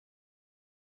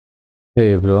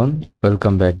Hey everyone,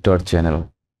 welcome back to our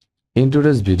channel. In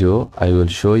today's video, I will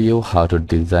show you how to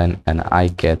design an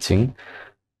eye-catching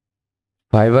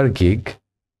Fiverr gig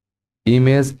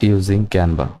image using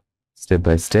Canva, step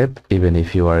by step, even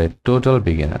if you are a total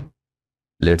beginner.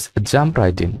 Let's jump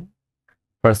right in.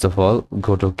 First of all,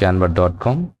 go to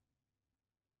canva.com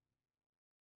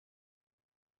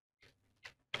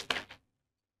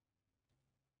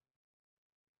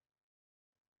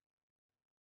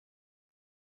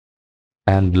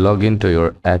and log into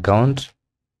your account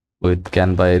with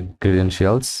Canva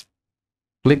credentials.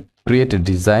 Click Create a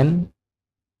Design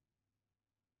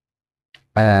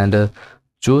and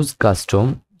choose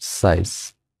Custom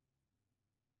Size.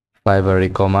 Fiverr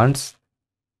recommends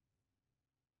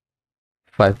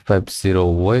 550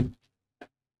 width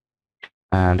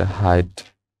and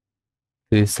height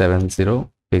 370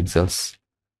 pixels,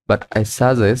 but I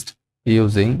suggest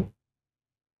using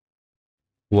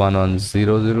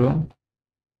 1100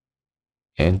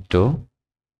 into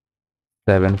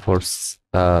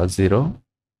 740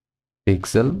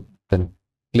 pixel. Then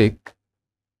click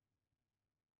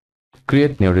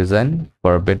create new design.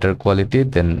 For better quality,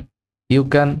 then you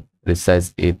can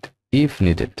resize it if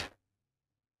needed.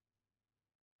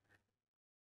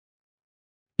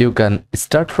 You can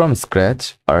start from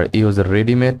scratch or use a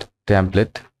ready-made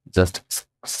template. Just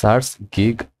search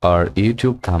gig or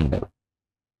YouTube thumbnail.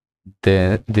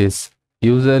 This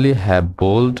usually have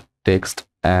bold text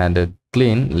and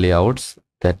clean layouts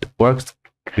that works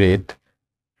great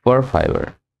for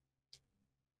Fiverr.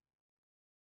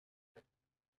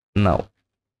 Now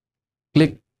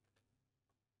click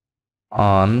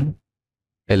on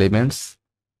elements,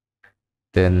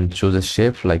 then choose a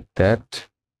shape like that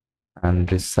and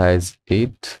resize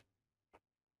it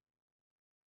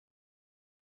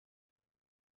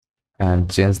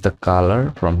and change the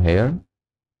color from here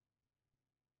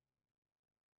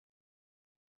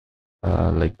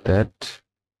like that.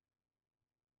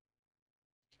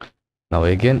 Now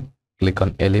again click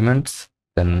on elements,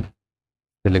 then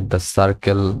select the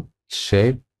circle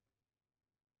shape,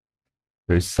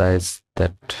 resize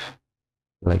that,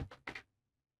 like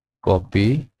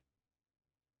copy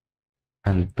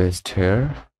and paste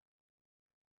here,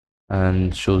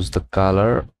 and choose the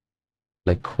color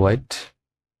like white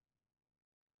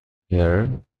here,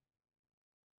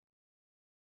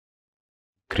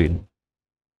 green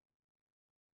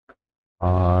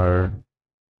or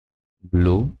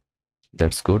blue.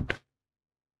 That's good.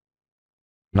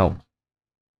 Now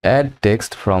add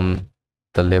text from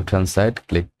the left hand side.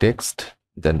 Click text,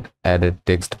 then add a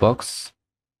text box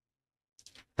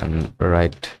and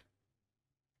write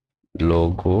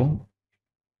logo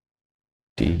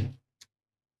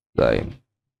design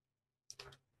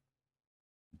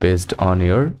based on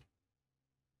your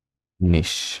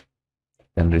niche.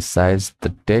 Then resize the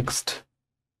text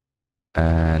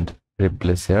and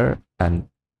replace here and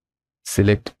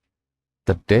select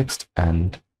the text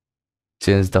and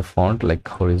change the font like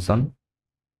horizon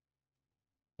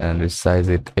and resize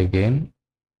it again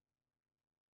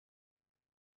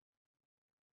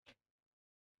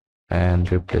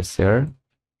and replace here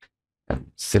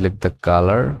and select the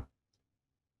color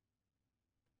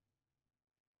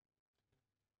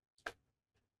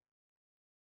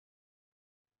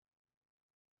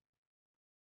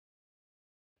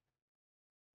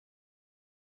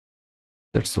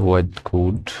that's white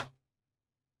code.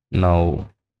 Now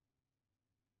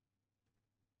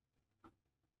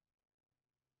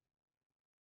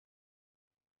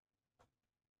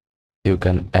you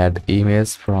can add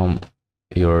image from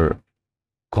your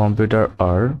computer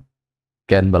or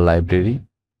Canva library.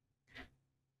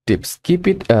 Tips: keep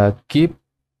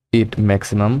it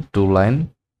maximum 2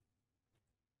 line.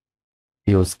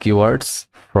 Use keywords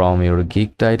from your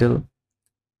gig title.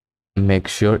 Make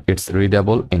sure it's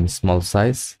readable in small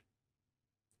size.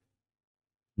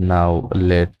 Now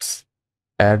let's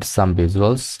add some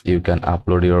visuals. You can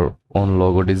upload your own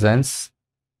logo designs.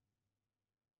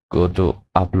 Go to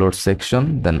upload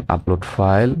section, then upload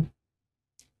file,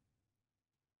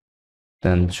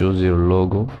 then choose your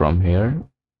logo from here.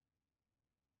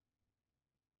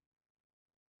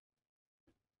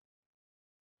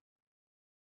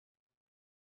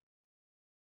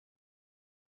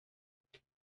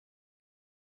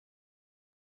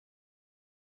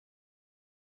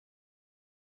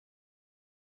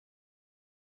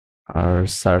 Or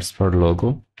search for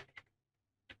logo.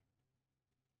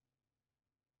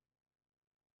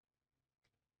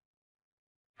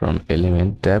 From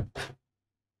element tab,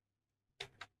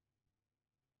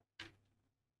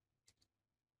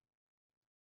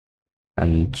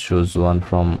 and choose one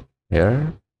from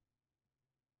here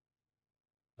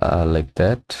like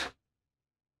that.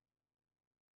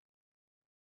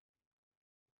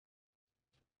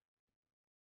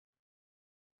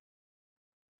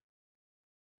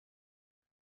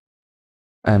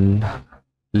 and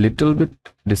little bit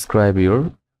describe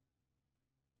your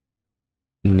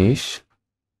niche,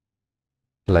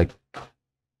 like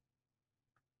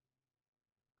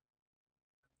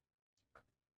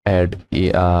add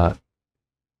a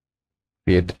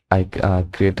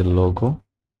create a logo,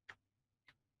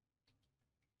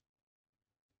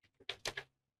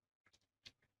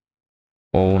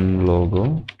 own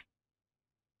logo,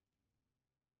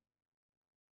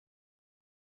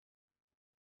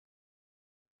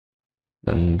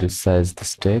 then resize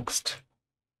this text.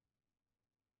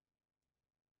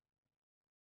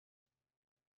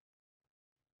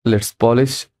 Let's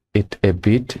polish it a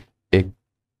bit. A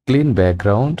clean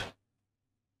background,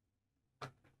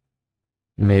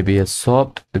 maybe a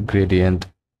soft gradient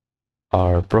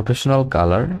or professional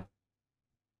color.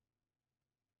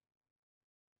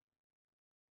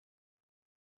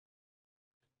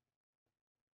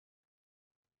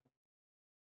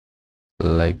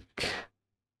 Like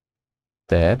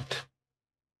that.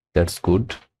 That's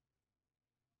good.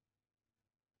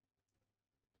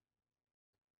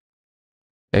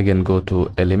 Again, go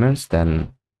to elements,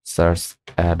 then search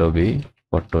Adobe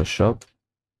Photoshop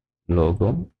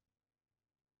logo,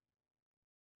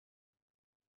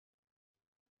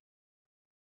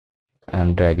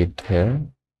 and drag it here.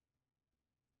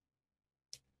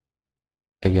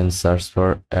 Again, search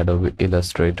for Adobe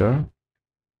Illustrator,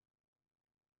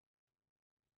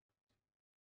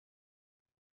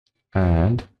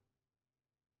 and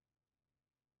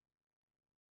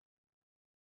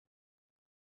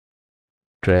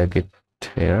drag it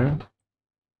here,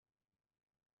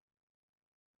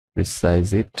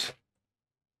 resize it.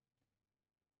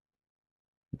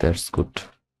 That's good.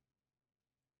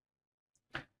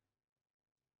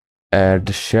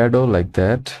 Add shadow like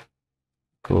that.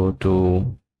 Go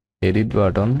to edit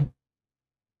button,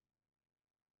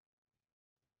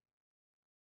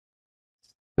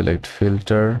 select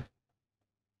filter,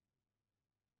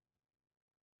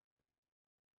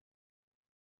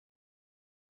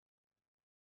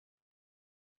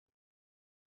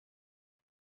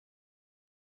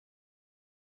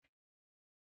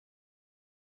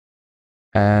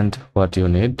 and what you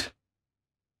need.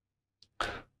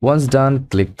 Once done,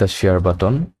 click the share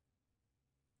button,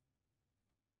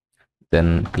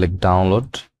 then click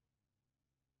download,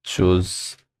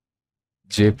 choose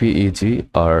JPEG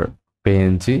or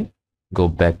PNG, go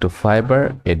back to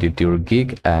Fiverr, edit your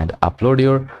gig, and upload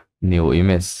your new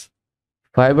image.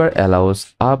 Fiverr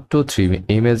allows up to 3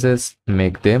 images,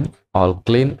 make them all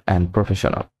clean and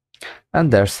professional.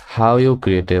 And that's how you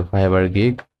create a Fiverr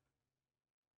gig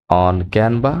on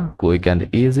Canva, quick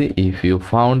and easy. If you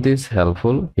found this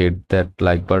helpful, hit that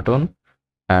like button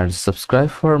and subscribe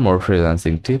for more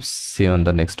freelancing tips. See you on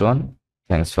the next one.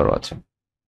 Thanks for watching.